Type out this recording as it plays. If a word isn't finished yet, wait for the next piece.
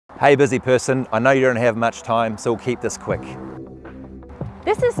Hey busy person, I know you don't have much time, so we'll keep this quick.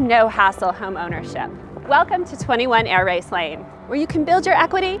 This is no hassle home ownership. Welcome to 21 Air Race Lane, where you can build your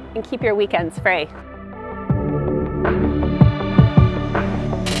equity and keep your weekends free.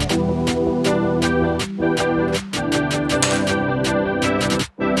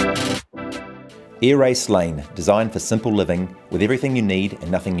 Air Race Lane, designed for simple living with everything you need and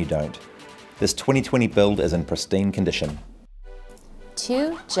nothing you don't. This 2020 build is in pristine condition.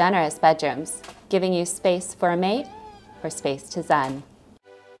 2 generous bedrooms, giving you space for a mate or space to zen.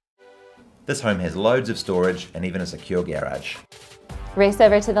 This home has loads of storage and even a secure garage. Race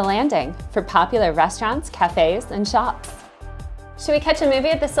over to the landing for popular restaurants, cafes, and shops. Should we catch a movie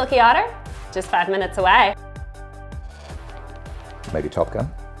at the Silky Otter? Just 5 minutes away. Maybe Top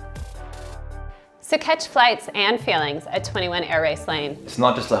Gun? So catch flights and feelings at 21 Air Race Lane. It's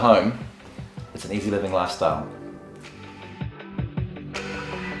not just a home, it's an easy living lifestyle.